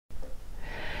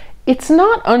It's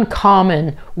not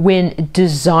uncommon when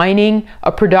designing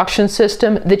a production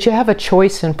system that you have a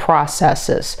choice in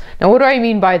processes. Now, what do I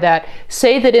mean by that?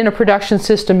 Say that in a production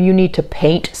system you need to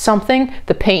paint something.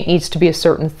 The paint needs to be a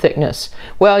certain thickness.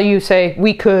 Well, you say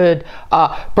we could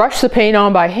brush the paint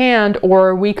on by hand,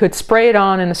 or we could spray it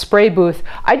on in a spray booth.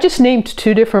 I just named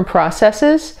two different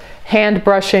processes, hand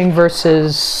brushing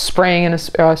versus spraying in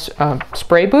a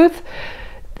spray booth.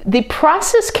 The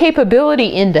process capability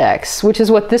index, which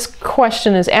is what this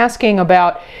question is asking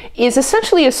about, is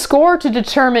essentially a score to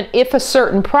determine if a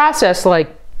certain process,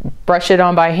 like brush it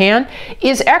on by hand,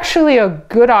 is actually a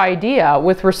good idea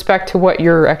with respect to what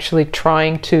you're actually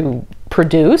trying to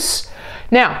produce.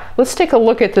 Now, let's take a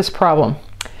look at this problem.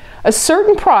 A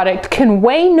certain product can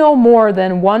weigh no more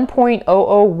than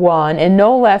 1.001 and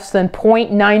no less than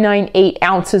 0.998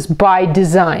 ounces by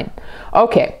design.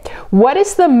 Okay, what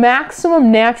is the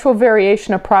maximum natural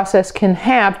variation a process can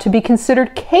have to be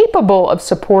considered capable of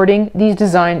supporting these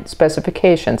design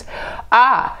specifications?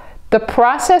 The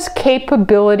process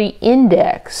capability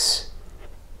index,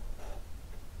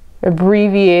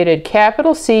 abbreviated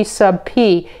capital C sub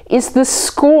P, is the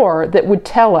score that would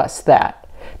tell us that.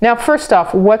 Now, first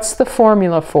off, what's the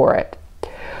formula for it?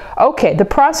 Okay, the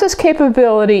process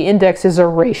capability index is a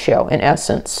ratio in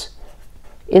essence.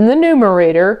 In the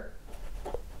numerator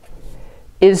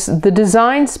is the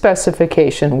design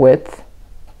specification width,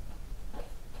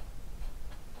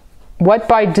 what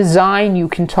by design you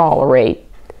can tolerate.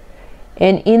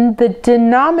 And in the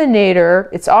denominator,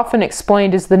 it's often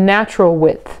explained as the natural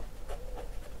width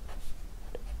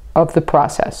of the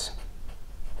process.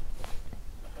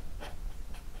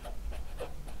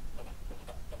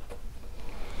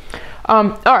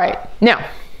 All right, now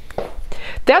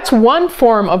that's one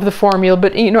form of the formula,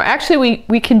 but actually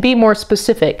we can be more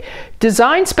specific.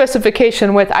 Design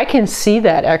specification width, I can see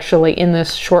that actually in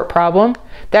this short problem.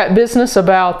 That business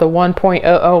about the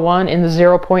 1.001 and the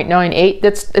 0.98,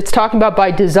 it's talking about by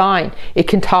design. It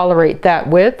can tolerate that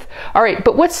width. All right,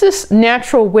 but what's this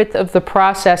natural width of the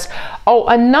process? Oh,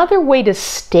 another way to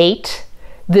state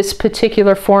this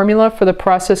particular formula for the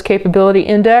process capability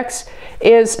index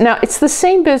is, now it's the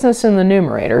same business in the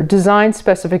numerator, design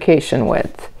specification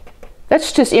width.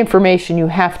 That's just information you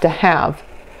have to have.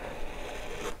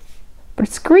 But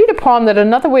it's agreed upon that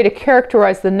another way to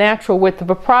characterize the natural width of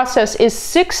a process is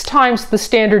 6 times the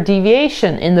standard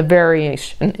deviation in the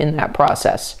variation in that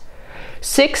process.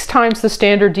 6 times the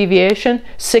standard deviation,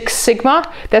 6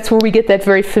 sigma, that's where we get that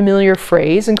very familiar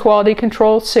phrase in quality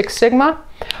control, 6 sigma.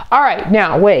 All right,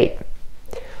 now wait.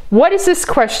 What is this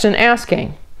question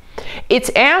asking? It's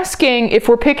asking, if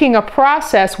we're picking a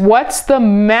process, what's the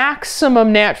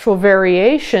maximum natural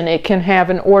variation it can have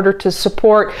in order to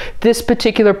support this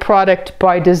particular product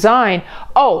by design?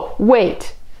 Oh,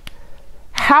 wait.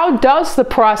 How does the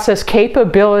process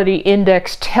capability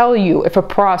index tell you if a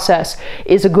process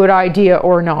is a good idea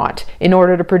or not in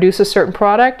order to produce a certain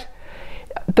product?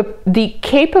 The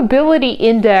capability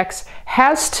index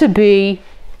has to be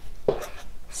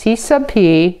C sub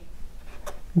P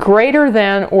greater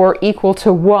than or equal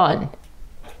to 1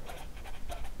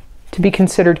 to be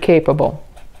considered capable.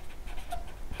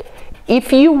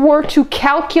 If you were to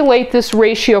calculate this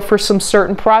ratio for some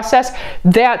certain process,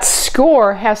 that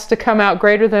score has to come out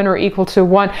greater than or equal to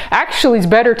 1. Actually, it's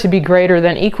better to be greater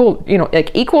than equal,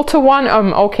 like equal to 1.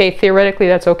 Okay, theoretically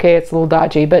that's okay, it's a little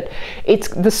dodgy, but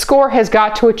the score has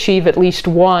got to achieve at least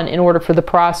 1 in order for the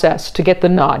process to get the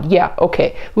nod. Yeah,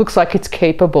 okay, looks like it's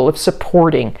capable of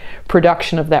supporting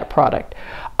production of that product.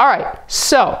 All right,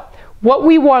 so what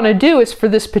we want to do is, for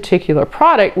this particular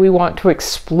product, we want to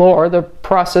explore the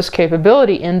process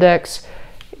capability index,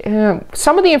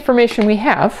 some of the information we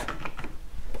have,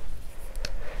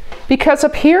 because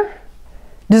up here,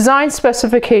 design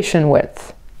specification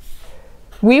width.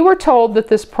 We were told that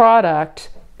this product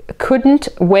couldn't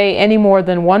weigh any more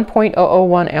than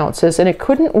 1.001 ounces, and it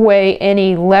couldn't weigh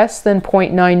any less than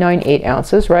 0.998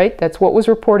 ounces, right? That's what was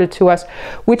reported to us,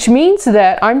 which means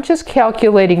that I'm just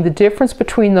calculating the difference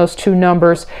between those two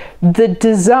numbers. The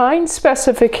design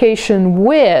specification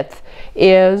width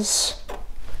is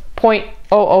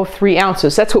 0.003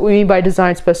 ounces. That's what we mean by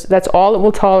design specification. That's all it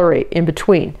will tolerate in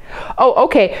between. Oh,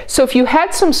 okay, so if you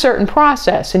had some certain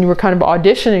process and you were kind of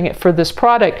auditioning it for this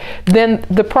product, then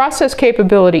the process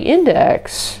capability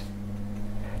index,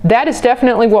 that is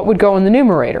definitely what would go in the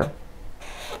numerator.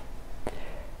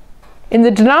 In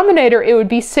the denominator, it would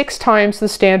be 6 times the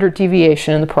standard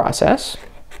deviation in the process.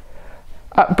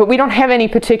 But we don't have any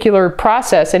particular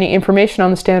process, any information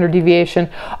on the standard deviation.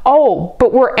 Oh,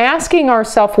 but we're asking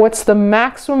ourselves what's the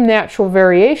maximum natural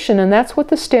variation, and that's what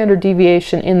the standard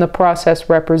deviation in the process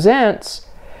represents.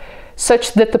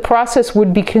 such that the process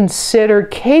would be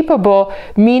considered capable,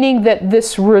 meaning that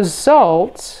this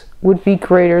result would be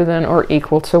greater than or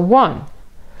equal to 1.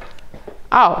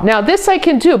 Oh, now this I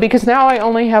can do because now I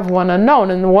only have one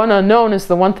unknown, and the one unknown is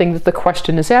the one thing that the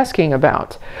question is asking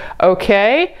about.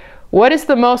 Okay, what is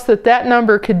the most that that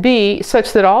number could be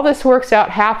such that all this works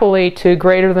out happily to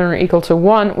greater than or equal to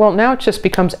 1? Well, now it just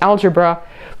becomes algebra.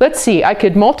 Let's see, I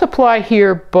could multiply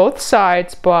here both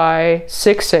sides by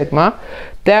 6 sigma.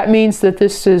 That means that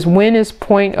this is when is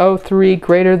 0.03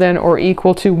 greater than or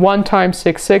equal to 1 times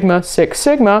 6 sigma,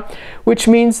 which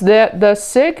means that the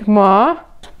sigma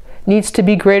needs to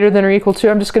be greater than or equal to,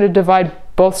 I'm just going to divide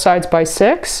both sides by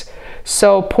 6.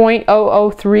 So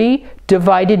 0.003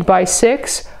 divided by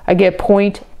 6, I get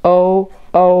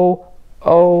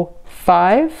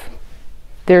 0.0005.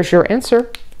 There's your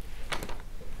answer.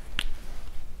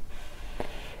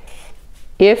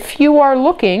 If you are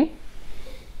looking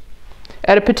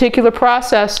at a particular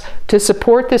process to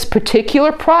support this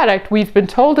particular product we've been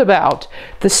told about,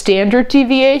 the standard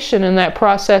deviation in that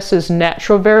process's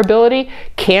natural variability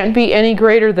can't be any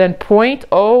greater than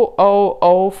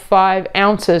 0.0005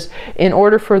 ounces in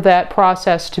order for that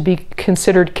process to be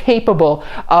considered capable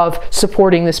of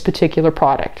supporting this particular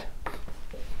product.